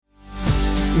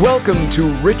Welcome to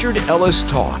Richard Ellis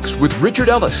Talks with Richard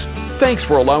Ellis. Thanks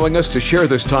for allowing us to share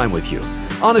this time with you.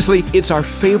 Honestly, it's our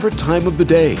favorite time of the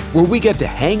day where we get to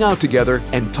hang out together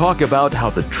and talk about how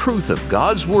the truth of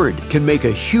God's Word can make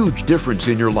a huge difference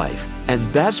in your life.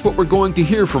 And that's what we're going to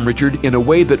hear from Richard in a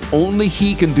way that only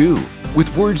he can do,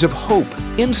 with words of hope,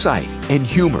 insight, and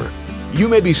humor. You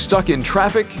may be stuck in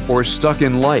traffic or stuck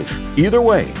in life. Either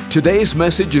way, today's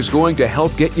message is going to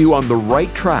help get you on the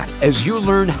right track as you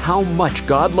learn how much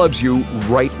God loves you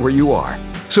right where you are.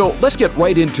 So let's get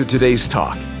right into today's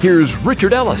talk. Here's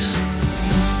Richard Ellis.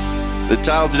 The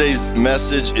title of today's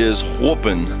message is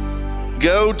Whoopin.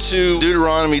 Go to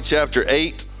Deuteronomy chapter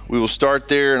 8. We will start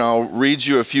there and I'll read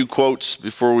you a few quotes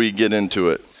before we get into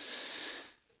it.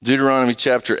 Deuteronomy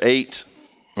chapter 8,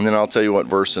 and then I'll tell you what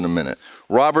verse in a minute.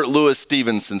 Robert Louis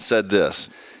Stevenson said this: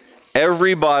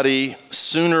 everybody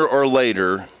sooner or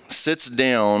later sits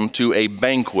down to a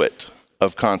banquet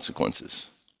of consequences.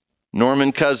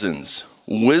 Norman Cousins: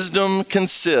 wisdom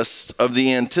consists of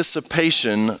the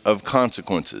anticipation of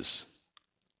consequences.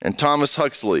 And Thomas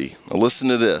Huxley, listen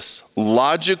to this: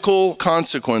 logical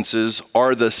consequences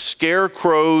are the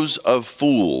scarecrows of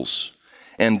fools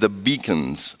and the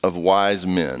beacons of wise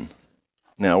men.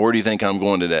 Now, where do you think I'm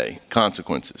going today?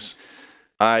 Consequences.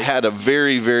 I had a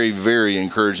very, very, very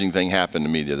encouraging thing happen to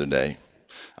me the other day.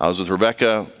 I was with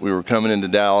Rebecca. We were coming into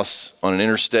Dallas on an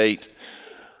interstate.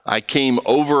 I came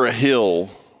over a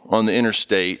hill on the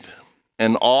interstate,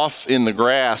 and off in the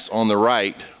grass on the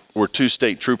right were two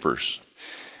state troopers.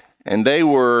 And they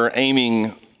were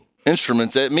aiming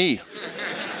instruments at me.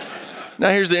 Now,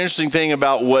 here's the interesting thing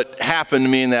about what happened to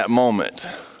me in that moment.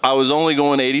 I was only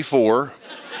going 84.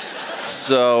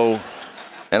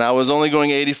 And I was only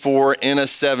going 84 in a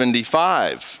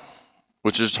 75,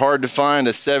 which is hard to find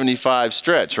a 75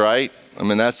 stretch, right? I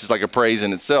mean, that's just like a praise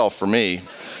in itself for me.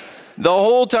 The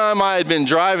whole time I had been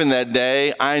driving that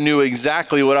day, I knew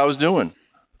exactly what I was doing.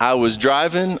 I was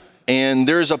driving, and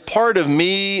there's a part of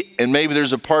me, and maybe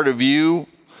there's a part of you.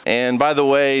 And by the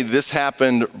way, this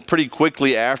happened pretty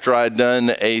quickly after I'd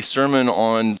done a sermon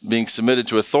on being submitted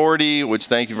to authority, which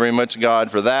thank you very much,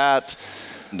 God, for that.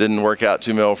 Didn't work out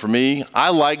too well for me. I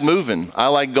like moving. I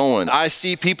like going. I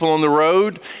see people on the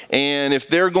road, and if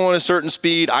they're going a certain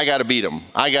speed, I got to beat them.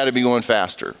 I got to be going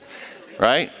faster,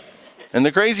 right? And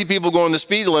the crazy people going the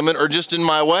speed limit are just in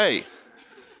my way.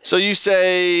 So you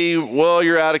say, well,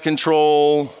 you're out of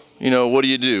control. What do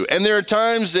you do? And there are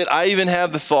times that I even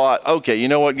have the thought, okay, you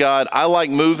know what, God? I like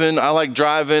moving. I like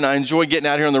driving. I enjoy getting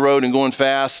out here on the road and going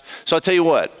fast. So I'll tell you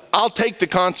what, I'll take the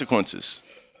consequences.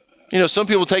 Some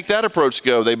people take that approach to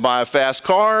go. They buy a fast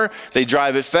car, they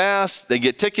drive it fast, they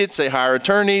get tickets, they hire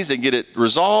attorneys, they get it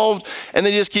resolved, and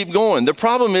they just keep going. The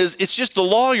problem is, it's just the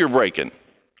law you're breaking,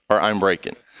 or I'm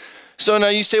breaking. So now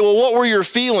you say, well, what were your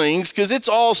feelings? Because it's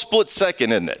all split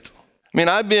second, isn't it? I mean,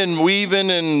 I've been weaving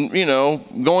and,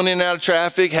 going in and out of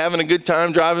traffic, having a good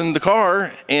time driving the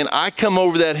car, and I come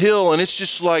over that hill and it's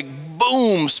just like,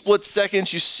 boom, split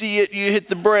seconds, you see it, you hit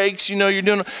the brakes, you're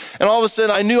doing it. And all of a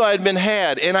sudden I knew I had been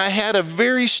had, and I had a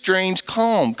very strange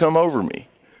calm come over me.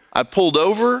 I pulled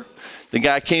over, the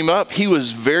guy came up, he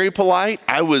was very polite,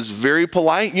 I was very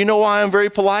polite. You know why I'm very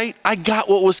polite? I got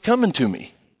what was coming to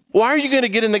me. Why are you going to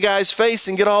get in the guy's face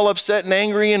and get all upset and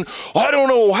angry and, I don't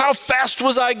know, how fast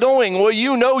was I going? Well,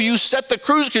 you set the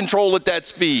cruise control at that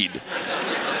speed.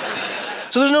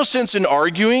 So there's no sense in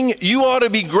arguing. You ought to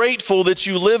be grateful that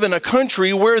you live in a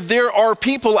country where there are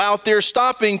people out there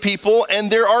stopping people and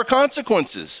there are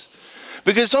consequences.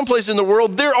 Because someplace in the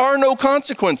world, there are no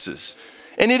consequences.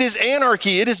 And it is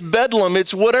anarchy, it is bedlam,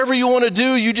 it's whatever you want to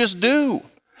do, you just do.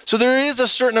 So there is a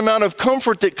certain amount of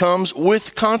comfort that comes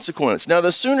with consequence. Now,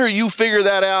 the sooner you figure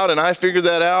that out and I figure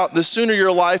that out, the sooner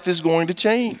your life is going to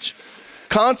change.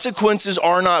 Consequences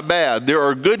are not bad. There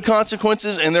are good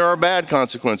consequences and there are bad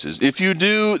consequences. If you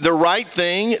do the right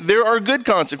thing, there are good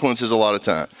consequences a lot of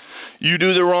time. You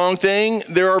do the wrong thing,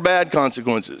 there are bad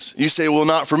consequences. You say, well,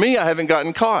 not for me, I haven't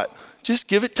gotten caught. Just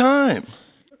give it time.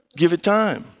 Give it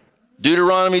time.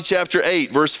 Deuteronomy chapter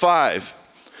 8, verse 5.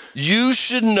 You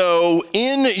should know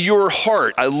in your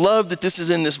heart, I love that this is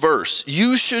in this verse.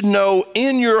 You should know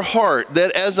in your heart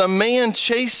that as a man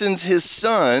chastens his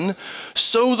son,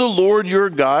 so the Lord your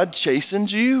God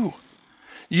chastens you.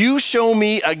 You show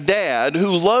me a dad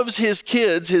who loves his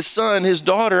kids, his son, his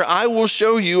daughter. I will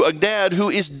show you a dad who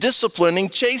is disciplining,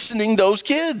 chastening those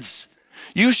kids.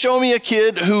 You show me a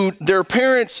kid who their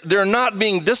parents, they're not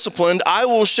being disciplined. I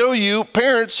will show you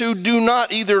parents who do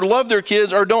not either love their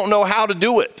kids or don't know how to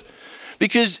do it.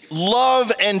 Because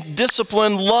love and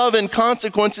discipline, love and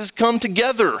consequences come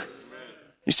together.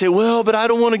 You say, well, but I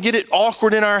don't want to get it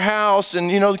awkward in our house. And,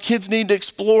 the kids need to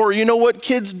explore. You know what?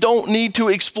 Kids don't need to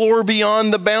explore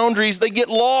beyond the boundaries. They get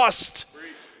lost.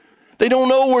 They don't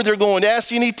know where they're going.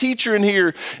 Ask any teacher in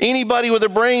here. Anybody with a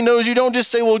brain knows you don't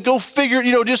just say, well, go figure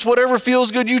it, just whatever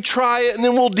feels good. You try it and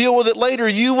then we'll deal with it later.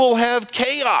 You will have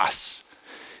chaos.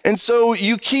 And so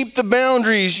you keep the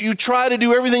boundaries. You try to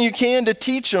do everything you can to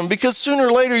teach them, because sooner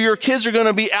or later your kids are going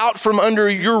to be out from under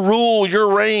your rule,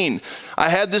 your reign. I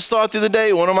had this thought the other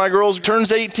day. One of my girls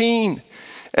turns 18,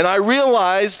 and I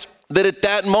realized that at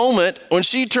that moment, when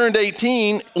she turned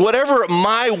 18, whatever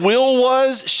my will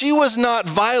was, she was not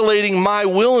violating my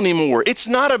will anymore. It's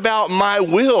not about my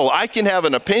will. I can have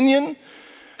an opinion.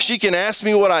 She can ask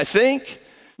me what I think,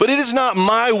 but it is not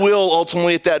my will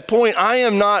ultimately at that point. I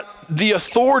am not the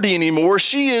authority anymore.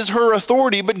 She is her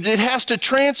authority, but it has to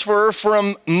transfer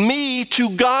from me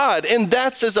to God. And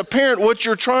that's, as a parent, what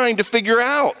you're trying to figure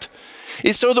out.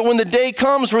 Is so that when the day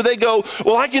comes where they go,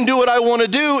 well, I can do what I want to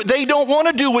do, they don't want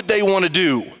to do what they want to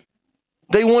do.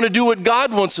 They want to do what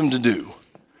God wants them to do.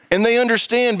 And they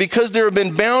understand, because there have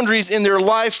been boundaries in their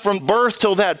life from birth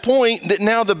till that point, that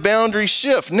now the boundaries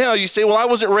shift. Now you say, well, I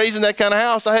wasn't raised in that kind of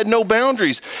house. I had no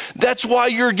boundaries. That's why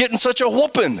you're getting such a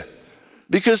whooping.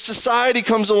 Because society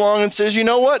comes along and says, you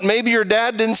know what? Maybe your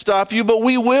dad didn't stop you, but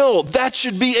we will. That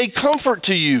should be a comfort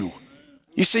to you.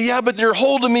 You say, yeah, but they're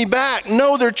holding me back.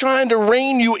 No, they're trying to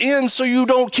rein you in so you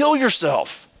don't kill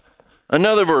yourself.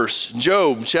 Another verse,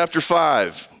 Job chapter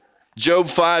 5, Job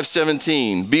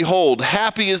 5:17. Behold,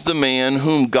 happy is the man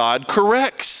whom God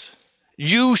corrects.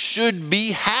 You should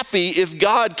be happy if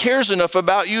God cares enough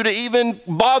about you to even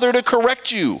bother to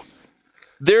correct you.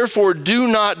 Therefore,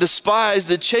 do not despise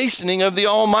the chastening of the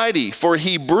Almighty, for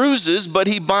he bruises, but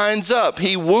he binds up.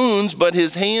 He wounds, but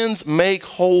his hands make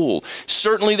whole.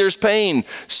 Certainly there's pain.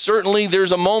 Certainly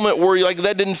there's a moment where you're like,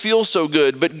 that didn't feel so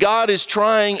good. But God is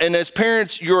trying, and as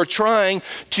parents, you're trying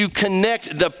to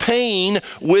connect the pain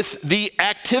with the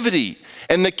activity.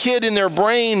 And the kid in their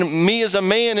brain, me as a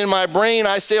man in my brain,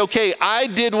 I say, okay, I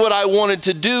did what I wanted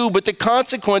to do, but the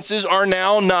consequences are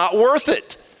now not worth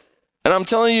it. And I'm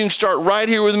telling you, you can start right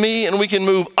here with me, and we can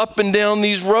move up and down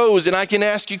these rows, and I can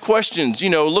ask you questions.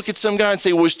 Look at some guy and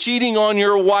say, was cheating on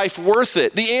your wife worth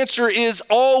it? The answer is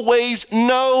always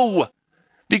no.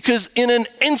 Because in an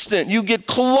instant, you get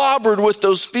clobbered with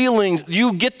those feelings.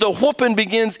 You get the whooping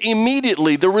begins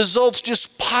immediately. The results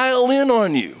just pile in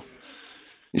on you.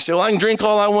 You say, well, I can drink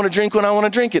all I want to drink when I want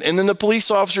to drink it. And then the police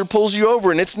officer pulls you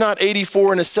over, and it's not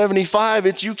 84 and a 75.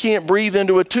 It's you can't breathe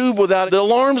into a tube without the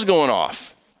alarms going off.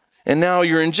 And now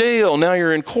you're in jail, now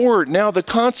you're in court, now the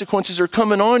consequences are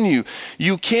coming on you.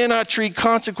 You cannot treat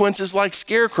consequences like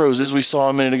scarecrows, as we saw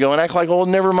a minute ago, and act like, oh,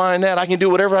 never mind that. I can do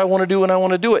whatever I want to do when I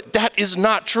want to do it. That is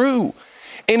not true.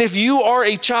 And if you are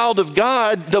a child of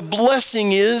God, the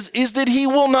blessing is that he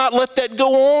will not let that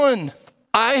go on.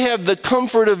 I have the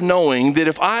comfort of knowing that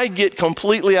if I get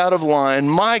completely out of line,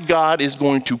 my God is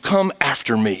going to come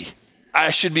after me. I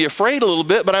should be afraid a little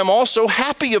bit, but I'm also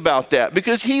happy about that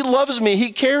because he loves me.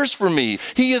 He cares for me.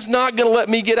 He is not going to let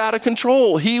me get out of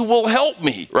control. He will help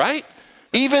me, right?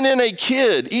 Even in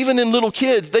little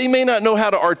kids, they may not know how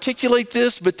to articulate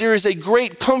this, but there is a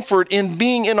great comfort in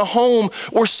being in a home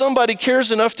where somebody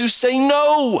cares enough to say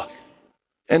no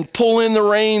and pull in the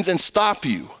reins and stop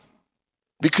you.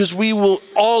 Because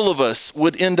all of us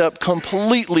would end up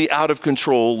completely out of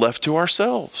control, left to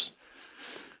ourselves.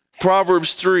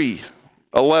 Proverbs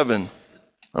 3:11.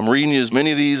 I'm reading you as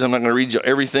many of these. I'm not going to read you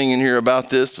everything in here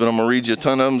about this, but I'm going to read you a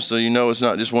ton of them so you know it's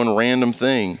not just one random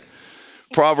thing.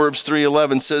 Proverbs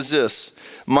 3:11 says this,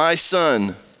 "My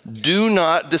son, do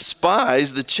not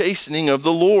despise the chastening of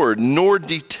the Lord, nor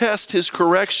detest his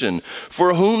correction.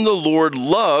 For whom the Lord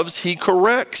loves, he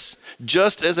corrects,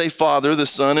 just as a father the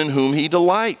son in whom he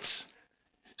delights."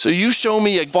 So you show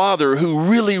me a father who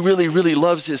really, really, really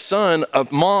loves his son, a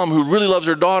mom who really loves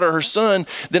her daughter, her son,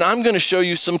 then I'm going to show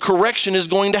you some correction is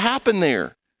going to happen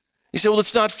there. You say, well,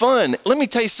 it's not fun. Let me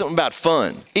tell you something about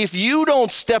fun. If you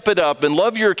don't step it up and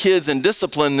love your kids and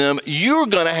discipline them, you're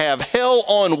going to have hell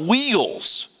on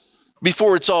wheels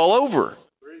before it's all over.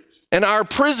 And our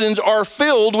prisons are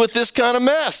filled with this kind of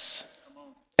mess.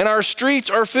 And our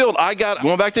streets are filled.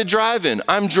 Going back to driving.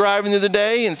 I'm driving the other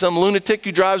day and some lunatic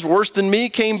who drives worse than me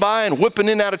came by and whipping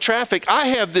in and out of traffic. I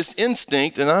have this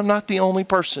instinct, and I'm not the only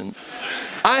person.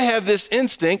 I have this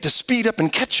instinct to speed up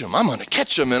and catch him. I'm going to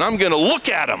catch him and I'm going to look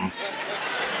at him.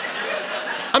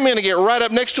 I'm going to get right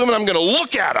up next to him and I'm going to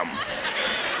look at him.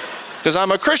 Because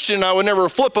I'm a Christian, I would never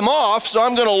flip him off, so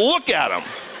I'm going to look at him.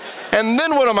 And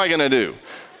then what am I going to do?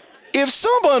 If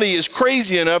somebody is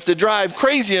crazy enough to drive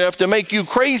crazy enough to make you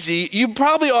crazy, you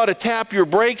probably ought to tap your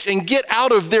brakes and get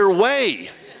out of their way.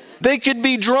 They could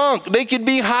be drunk, they could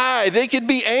be high, they could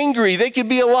be angry, they could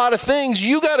be a lot of things.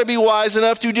 You got to be wise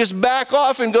enough to just back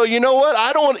off and go, you know what?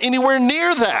 I don't want anywhere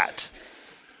near that,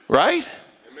 right?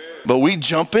 Amen. But we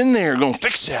jump in there going,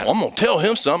 fix that. I'm going to tell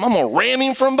him something. I'm going to ram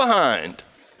him from behind.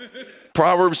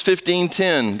 Proverbs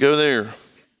 15:10, go there.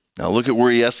 Now look at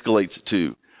where he escalates it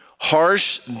to.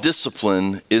 Harsh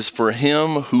discipline is for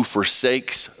him who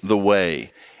forsakes the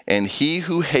way, and he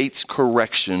who hates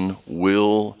correction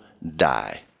will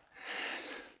die.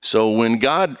 So when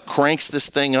God cranks this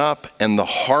thing up and the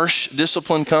harsh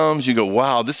discipline comes, you go,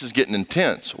 wow, this is getting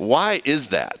intense. Why is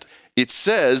that? It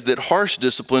says that harsh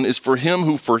discipline is for him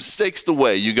who forsakes the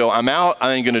way. You go, I'm out,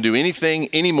 I ain't gonna do anything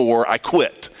anymore, I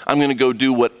quit. I'm gonna go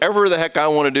do whatever the heck I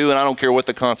wanna do and I don't care what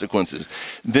the consequences.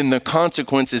 Then the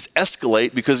consequences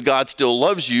escalate because God still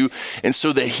loves you, and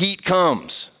so the heat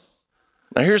comes.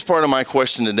 Now here's part of my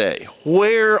question today.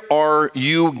 Where are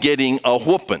you getting a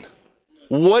whooping?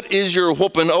 What is your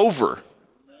whooping over?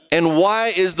 And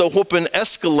why is the whooping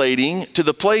escalating to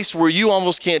the place where you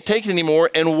almost can't take it anymore?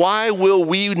 And why will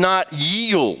we not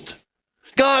yield?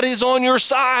 God is on your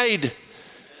side.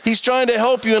 He's trying to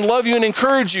help you and love you and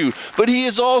encourage you. But he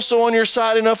is also on your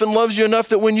side enough and loves you enough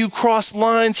that when you cross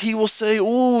lines, he will say,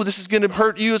 oh, this is going to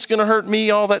hurt you. It's going to hurt me,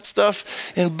 all that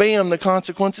stuff. And bam, the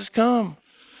consequences come.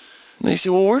 And you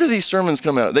say, well, where do these sermons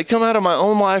come out? They come out of my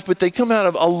own life, but they come out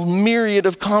of a myriad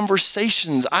of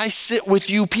conversations. I sit with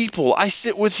you people. I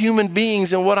sit with human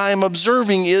beings, and what I am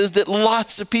observing is that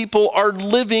lots of people are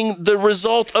living the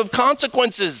result of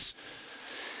consequences.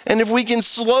 And if we can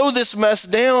slow this mess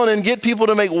down and get people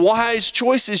to make wise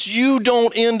choices, you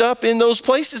don't end up in those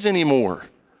places anymore.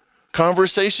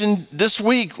 Conversation this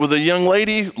week with a young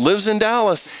lady who lives in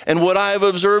Dallas. And what I have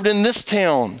observed in this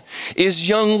town is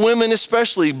young women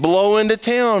especially blow into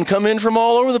town, come in from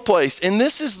all over the place. And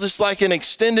this is just like an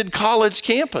extended college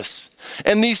campus.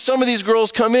 And some of these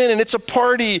girls come in and it's a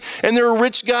party, and they're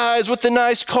rich guys with the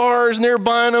nice cars, and they're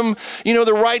buying them,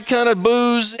 the right kind of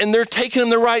booze, and they're taking them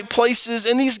the right places.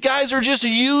 And these guys are just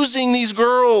using these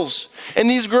girls. And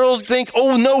these girls think,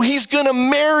 oh no, he's gonna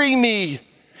marry me.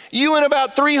 You and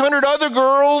about 300 other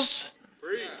girls.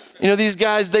 These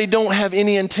guys, they don't have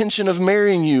any intention of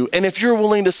marrying you. And if you're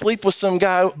willing to sleep with some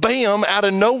guy, bam, out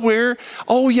of nowhere,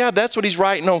 oh yeah, that's what he's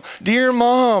writing on. Dear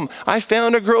mom, I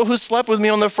found a girl who slept with me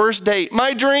on the first date.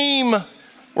 My dream.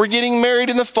 We're getting married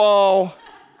in the fall.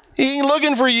 He ain't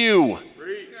looking for you.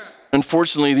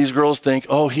 Unfortunately, these girls think,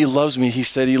 oh, he loves me. He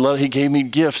said he gave me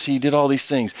gifts. He did all these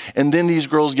things. And then these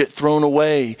girls get thrown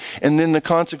away. And then the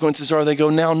consequences are they go,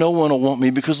 now no one will want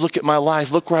me because look at my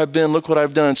life. Look where I've been. Look what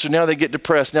I've done. So now they get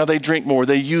depressed. Now they drink more.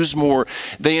 They use more.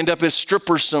 They end up as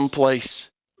strippers someplace.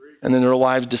 And then their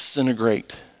lives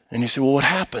disintegrate. And you say, well, what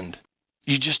happened?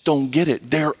 You just don't get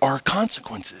it. There are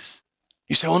consequences.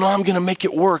 You say, well, no, I'm going to make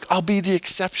it work. I'll be the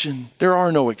exception. There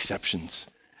are no exceptions.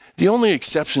 The only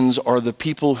exceptions are the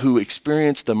people who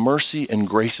experience the mercy and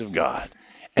grace of God.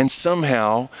 And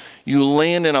somehow you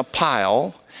land in a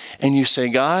pile and you say,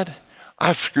 God,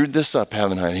 I've screwed this up,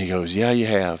 haven't I? And he goes, yeah, you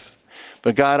have.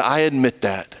 But God, I admit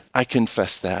that. I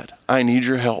confess that. I need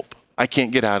your help. I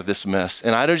can't get out of this mess.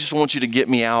 And I don't just want you to get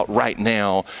me out right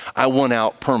now. I want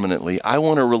out permanently. I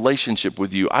want a relationship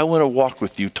with you. I want to walk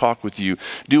with you, talk with you,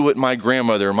 do what my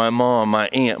grandmother, my mom, my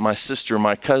aunt, my sister,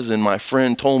 my cousin, my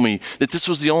friend told me that this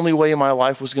was the only way my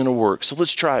life was going to work. So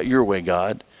let's try it your way,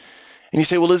 God. And you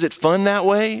say, well, is it fun that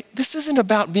way? This isn't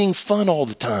about being fun all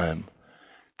the time.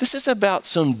 This is about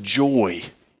some joy.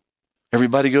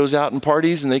 Everybody goes out and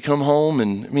parties and they come home.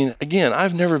 And again,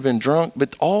 I've never been drunk,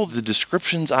 but all the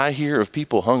descriptions I hear of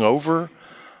people hungover,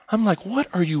 I'm like, what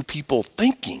are you people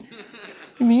thinking?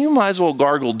 You might as well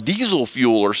gargle diesel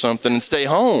fuel or something and stay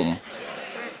home.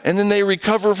 And then they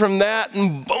recover from that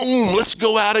and boom, let's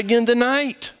go out again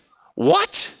tonight.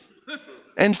 What?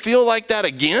 And feel like that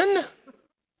again?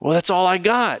 Well, that's all I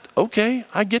got. Okay,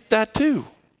 I get that too.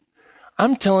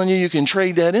 I'm telling you, you can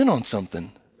trade that in on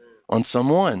something, on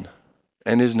someone.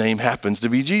 And his name happens to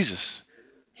be Jesus.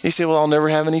 He said, well, I'll never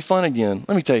have any fun again.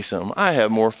 Let me tell you something. I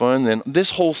have more fun than this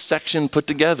whole section put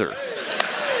together.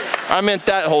 I meant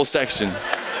that whole section.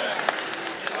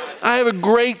 I have a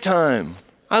great time.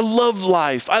 I love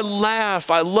life. I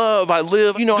laugh. I love. I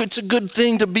live. It's a good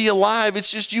thing to be alive.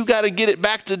 It's just you got to get it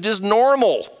back to just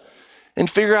normal and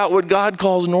figure out what God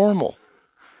calls normal.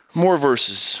 More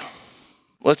verses.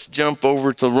 Let's jump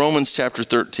over to Romans chapter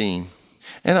 13.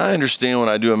 And I understand when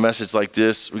I do a message like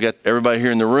this, we got everybody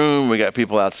here in the room, we got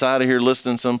people outside of here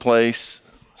listening someplace,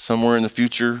 somewhere in the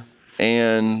future.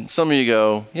 And some of you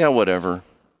go, yeah, whatever.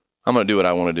 I'm going to do what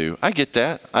I want to do. I get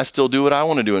that. I still do what I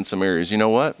want to do in some areas. You know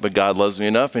what? But God loves me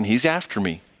enough and he's after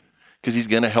me because he's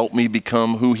going to help me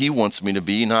become who he wants me to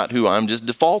be, not who I'm just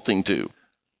defaulting to.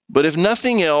 But if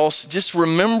nothing else, just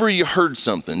remember you heard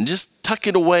something. Just tuck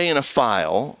it away in a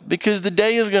file because the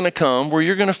day is going to come where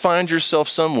you're going to find yourself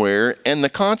somewhere and the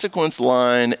consequence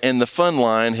line and the fun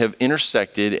line have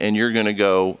intersected and you're going to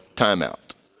go, time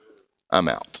out. I'm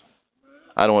out.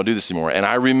 I don't want to do this anymore. And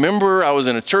I remember I was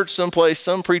in a church someplace,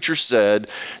 some preacher said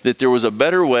that there was a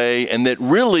better way and that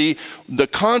really the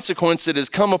consequence that has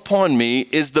come upon me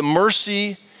is the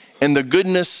mercy and the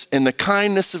goodness and the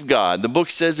kindness of God. The book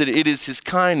says that it is his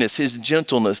kindness, his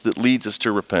gentleness that leads us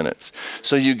to repentance.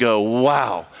 So you go,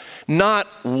 wow, not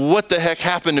what the heck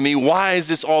happened to me? Why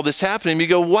is all this happening? You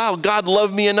go, wow, God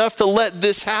loved me enough to let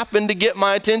this happen to get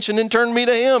my attention and turn me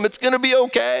to him. It's going to be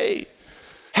okay.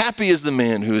 Happy is the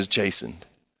man who is chastened.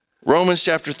 Romans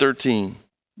chapter 13.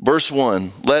 Verse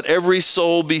 1, let every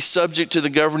soul be subject to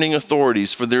the governing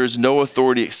authorities, for there is no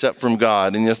authority except from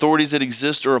God, and the authorities that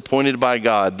exist are appointed by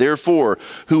God. Therefore,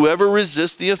 whoever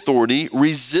resists the authority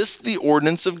resists the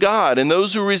ordinance of God, and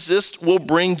those who resist will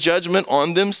bring judgment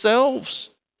on themselves.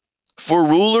 For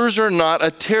rulers are not a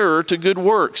terror to good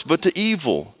works, but to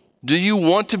evil. Do you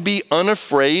want to be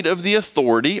unafraid of the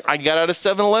authority? I got out of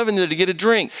 7-Eleven there to get a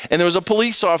drink, and there was a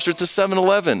police officer at the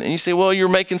 7-Eleven. And you say, well, you're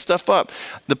making stuff up.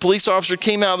 The police officer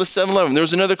came out of the 7-Eleven. There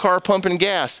was another car pumping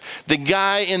gas. The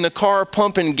guy in the car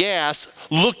pumping gas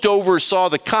looked over, saw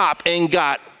the cop, and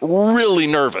got really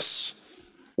nervous.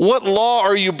 What law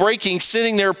are you breaking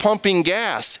sitting there pumping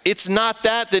gas? It's not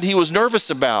that he was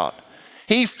nervous about.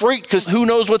 He freaked because who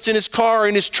knows what's in his car,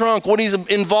 in his trunk, what he's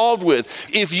involved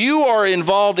with. If you are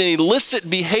involved in illicit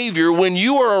behavior, when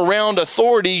you are around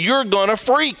authority, you're going to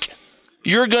freak.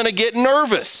 You're going to get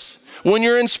nervous. When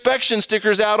your inspection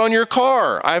sticker's out on your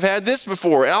car, I've had this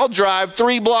before. I'll drive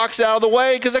 3 blocks out of the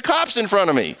way because the cop's in front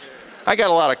of me. I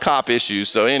got a lot of cop issues,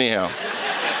 so anyhow.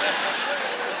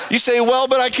 You say, well,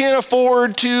 but I can't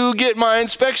afford to get my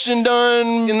inspection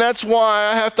done, and that's why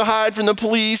I have to hide from the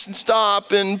police and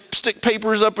stop and stick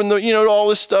papers up in the, all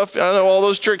this stuff. I know all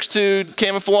those tricks too,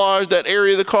 camouflage that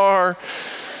area of the car.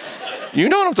 You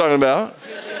know what I'm talking about.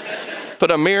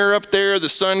 Put a mirror up there, the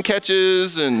sun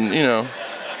catches and,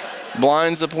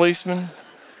 blinds the policeman.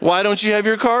 Why don't you have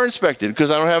your car inspected? Because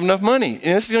I don't have enough money.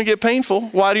 And this is going to get painful.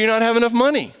 Why do you not have enough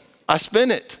money? I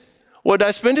spent it. What did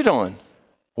I spend it on?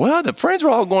 Well, the friends were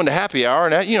all going to happy hour,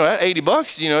 and that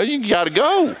 $80, you got to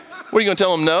go. What are you going to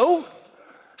tell them no?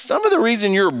 Some of the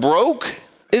reason you're broke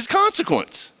is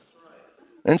consequence.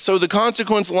 And so the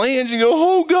consequence lands, you go,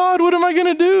 oh God, what am I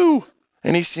going to do?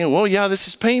 And he's saying, well, yeah, this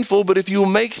is painful, but if you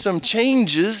make some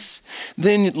changes,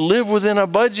 then live within a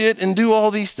budget and do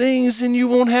all these things, then you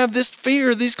won't have this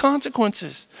fear, these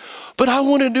consequences. But I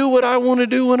want to do what I want to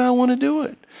do when I want to do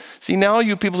it. See, now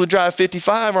you people who drive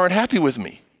 55 aren't happy with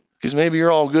me. Because maybe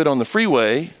you're all good on the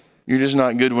freeway, you're just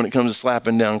not good when it comes to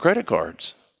slapping down credit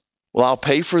cards. Well, I'll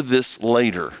pay for this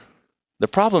later. The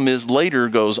problem is later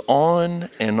goes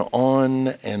on and on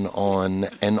and on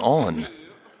and on,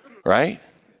 right?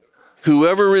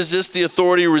 Whoever resists the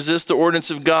authority resists the ordinance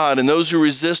of God, and those who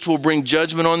resist will bring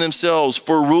judgment on themselves.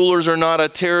 For rulers are not a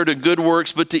terror to good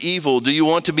works, but to evil. Do you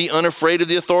want to be unafraid of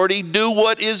the authority? Do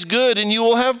what is good, and you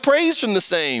will have praise from the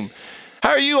same.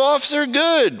 How are you, officer?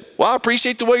 Good. Well, I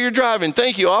appreciate the way you're driving.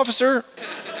 Thank you, officer.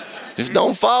 Just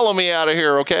don't follow me out of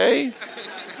here, okay?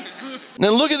 Now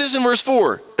look at this in verse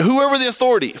 4. Whoever the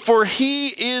authority, for he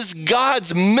is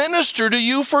God's minister to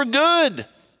you for good.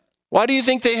 Why do you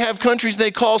think they have countries they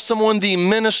call someone the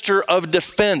minister of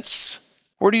defense?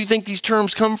 Where do you think these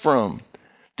terms come from?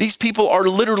 These people are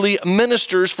literally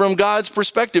ministers from God's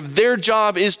perspective. Their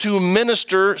job is to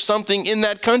minister something in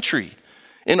that country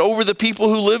and over the people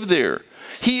who live there.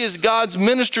 He is God's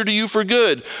minister to you for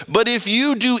good. But if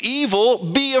you do evil,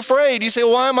 be afraid. You say,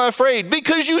 why am I afraid?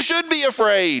 Because you should be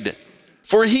afraid.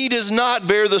 For he does not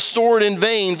bear the sword in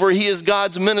vain, for he is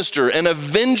God's minister, an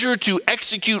avenger to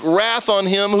execute wrath on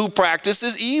him who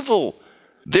practices evil.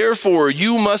 Therefore,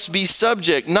 you must be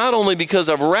subject, not only because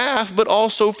of wrath, but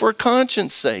also for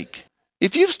conscience sake.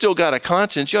 If you've still got a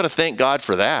conscience, you ought to thank God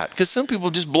for that, because some people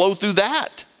just blow through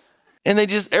that. And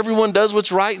everyone does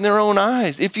what's right in their own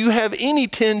eyes. If you have any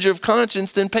tinge of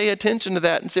conscience, then pay attention to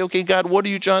that and say, okay, God, what are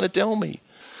you trying to tell me?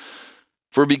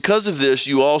 For because of this,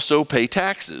 you also pay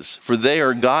taxes, for they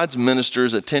are God's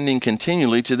ministers attending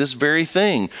continually to this very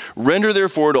thing. Render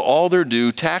therefore to all their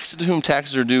due, taxes to whom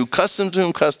taxes are due, customs to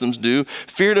whom customs due,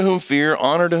 fear to whom fear,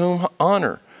 honor to whom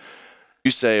honor.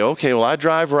 You say, okay, well, I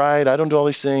drive right, I don't do all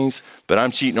these things, but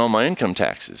I'm cheating on my income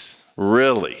taxes.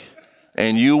 Really?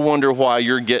 And you wonder why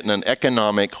you're getting an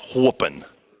economic whooping.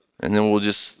 And then we'll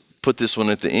just put this one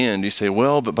at the end. You say,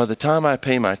 well, but by the time I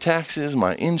pay my taxes,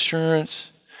 my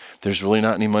insurance, there's really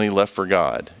not any money left for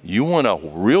God. You want a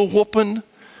real whooping?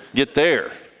 Get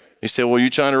there. You say, well, you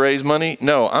trying to raise money?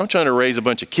 No, I'm trying to raise a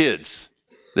bunch of kids.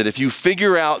 That if you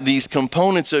figure out these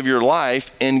components of your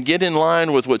life and get in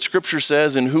line with what Scripture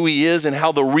says and who He is and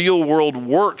how the real world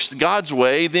works God's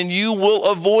way, then you will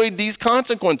avoid these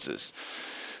consequences.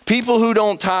 People who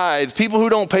don't tithe, people who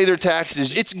don't pay their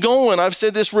taxes, it's going. I've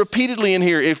said this repeatedly in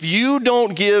here. If you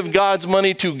don't give God's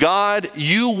money to God,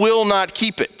 you will not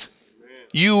keep it.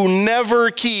 You never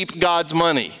keep God's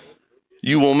money.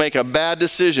 You will make a bad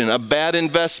decision, a bad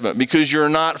investment, because you're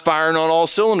not firing on all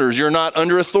cylinders. You're not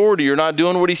under authority. You're not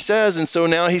doing what He says. And so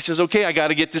now He says, okay, I got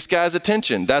to get this guy's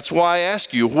attention. That's why I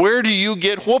ask you, where do you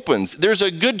get whoopings? There's a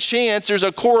good chance there's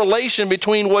a correlation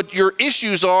between what your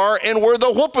issues are and where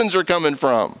the whoopings are coming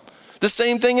from. The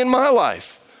same thing in my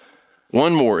life.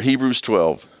 One more, Hebrews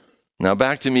 12. Now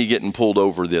back to me getting pulled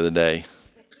over the other day.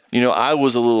 You know, I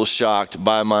was a little shocked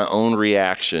by my own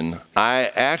reaction. I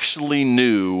actually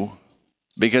knew,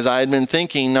 because I had been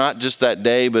thinking not just that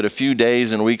day, but a few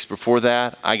days and weeks before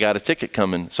that, I got a ticket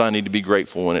coming, so I need to be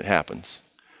grateful when it happens.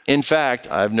 In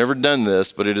fact, I've never done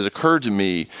this, but it has occurred to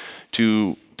me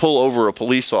to pull over a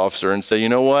police officer and say, you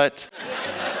know what?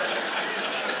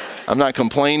 I'm not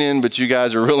complaining, but you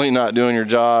guys are really not doing your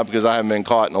job because I haven't been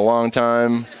caught in a long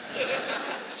time.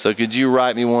 So could you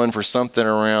write me one for something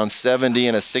around 70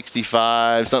 and a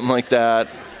 65, something like that?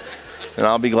 And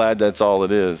I'll be glad that's all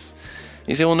it is.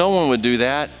 You say, well, no one would do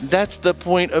that. That's the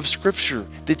point of Scripture,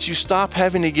 that you stop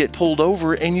having to get pulled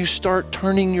over and you start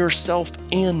turning yourself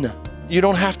in. You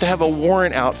don't have to have a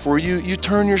warrant out for you. You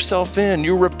turn yourself in,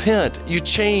 you repent, you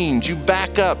change, you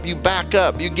back up, you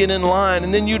get in line,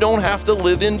 and then you don't have to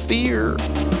live in fear.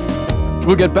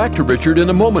 We'll get back to Richard in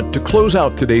a moment to close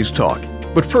out today's talk.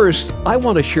 But first, I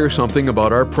want to share something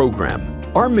about our program.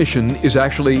 Our mission is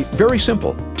actually very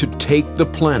simple: to take the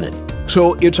planet.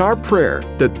 So it's our prayer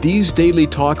that these daily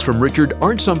talks from Richard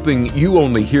aren't something you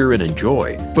only hear and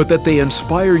enjoy, but that they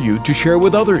inspire you to share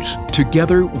with others.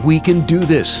 Together, we can do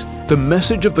this. The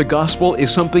message of the gospel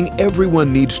is something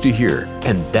everyone needs to hear,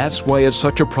 and that's why it's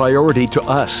such a priority to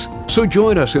us. So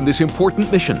join us in this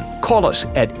important mission. Call us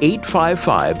at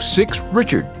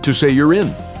 855-6-RICHARD to say you're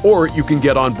in. Or you can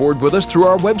get on board with us through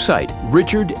our website,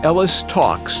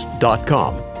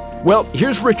 richardellistalks.com. Well,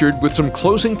 here's Richard with some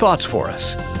closing thoughts for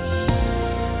us.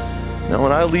 Now,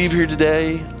 when I leave here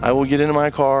today, I will get into my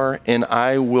car and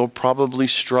I will probably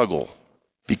struggle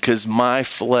because my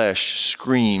flesh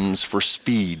screams for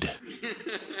speed.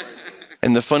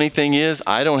 And the funny thing is,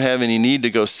 I don't have any need to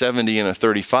go 70 and a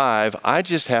 35. I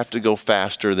just have to go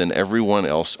faster than everyone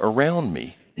else around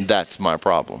me. That's my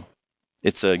problem.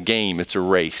 It's a game, it's a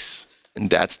race. And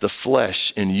that's the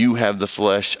flesh. And you have the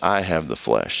flesh, I have the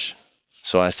flesh.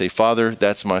 So I say, Father,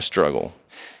 that's my struggle.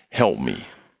 Help me.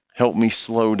 Help me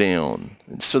slow down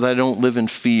so that I don't live in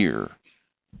fear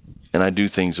and I do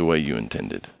things the way you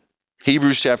intended.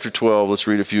 Hebrews chapter 12, let's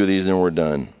read a few of these and we're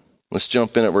done. Let's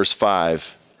jump in at verse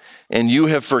 5. And you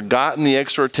have forgotten the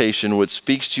exhortation which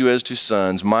speaks to you as to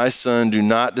sons. My son, do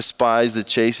not despise the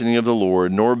chastening of the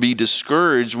Lord, nor be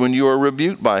discouraged when you are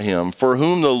rebuked by him. For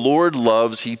whom the Lord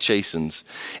loves, he chastens,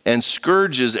 and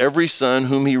scourges every son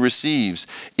whom he receives.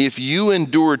 If you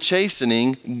endure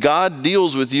chastening, God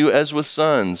deals with you as with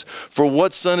sons. For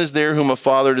what son is there whom a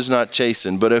father does not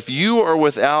chasten? But if you are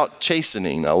without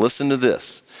chastening, now listen to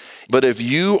this. But if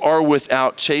you are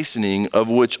without chastening, of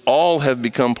which all have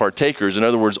become partakers, in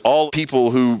other words, all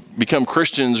people who become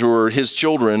Christians or his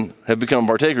children have become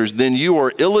partakers, then you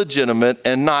are illegitimate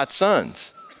and not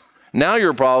sons. Now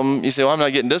your problem, you say, well, I'm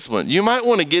not getting disciplined. You might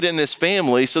want to get in this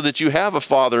family so that you have a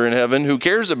father in heaven who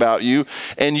cares about you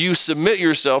and you submit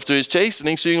yourself to his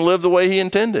chastening so you can live the way he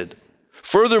intended.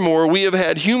 Furthermore, we have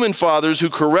had human fathers who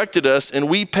corrected us, and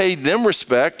we paid them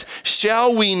respect.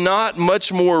 Shall we not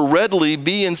much more readily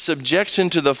be in subjection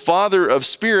to the Father of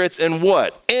spirits and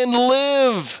what? And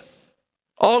live.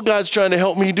 All God's trying to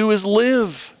help me do is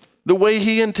live the way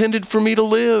he intended for me to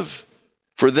live.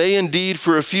 For they indeed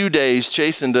for a few days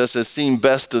chastened us as seemed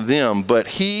best to them, but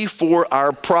he for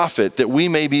our profit, that we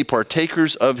may be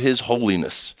partakers of his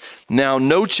holiness. Now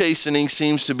no chastening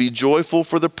seems to be joyful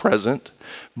for the present,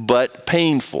 but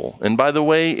painful. And by the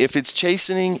way, if it's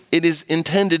chastening, it is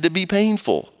intended to be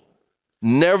painful.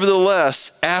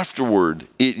 Nevertheless, afterward,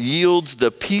 it yields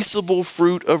the peaceable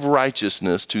fruit of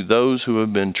righteousness to those who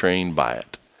have been trained by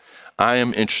it. I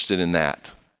am interested in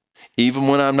that. Even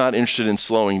when I'm not interested in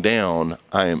slowing down,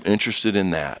 I am interested in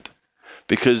that.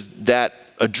 Because that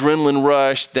adrenaline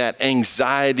rush, that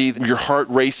anxiety, your heart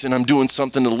racing, I'm doing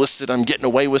something illicit, I'm getting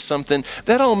away with something.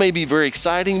 That all may be very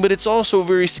exciting, but it's also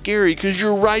very scary because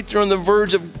you're right there on the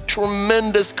verge of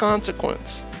tremendous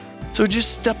consequence. So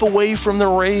just step away from the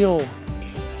rail.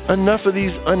 Enough of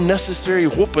these unnecessary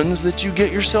whoopings that you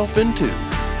get yourself into.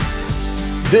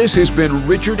 This has been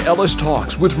Richard Ellis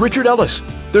Talks with Richard Ellis.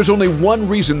 There's only one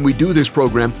reason we do this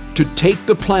program: to take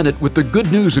the planet with the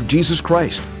good news of Jesus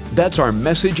Christ. That's our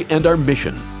message and our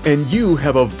mission. And you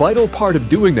have a vital part of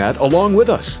doing that along with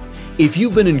us. If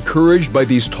you've been encouraged by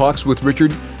these talks with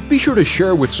Richard, be sure to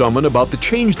share with someone about the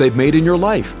change they've made in your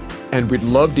life. And we'd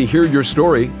love to hear your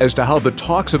story as to how the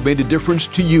talks have made a difference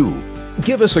to you.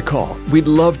 Give us a call. We'd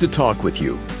love to talk with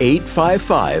you.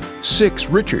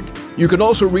 855-6-RICHARD. You can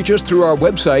also reach us through our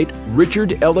website,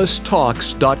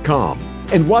 richardellistalks.com.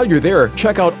 And while you're there,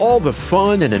 check out all the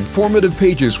fun and informative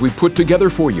pages we put together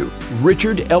for you,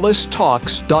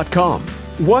 richardellistalks.com.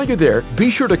 While you're there,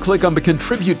 be sure to click on the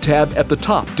Contribute tab at the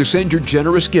top to send your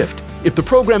generous gift. If the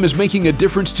program is making a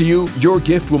difference to you, your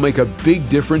gift will make a big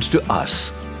difference to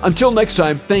us. Until next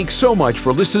time, thanks so much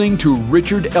for listening to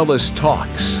Richard Ellis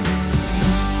Talks.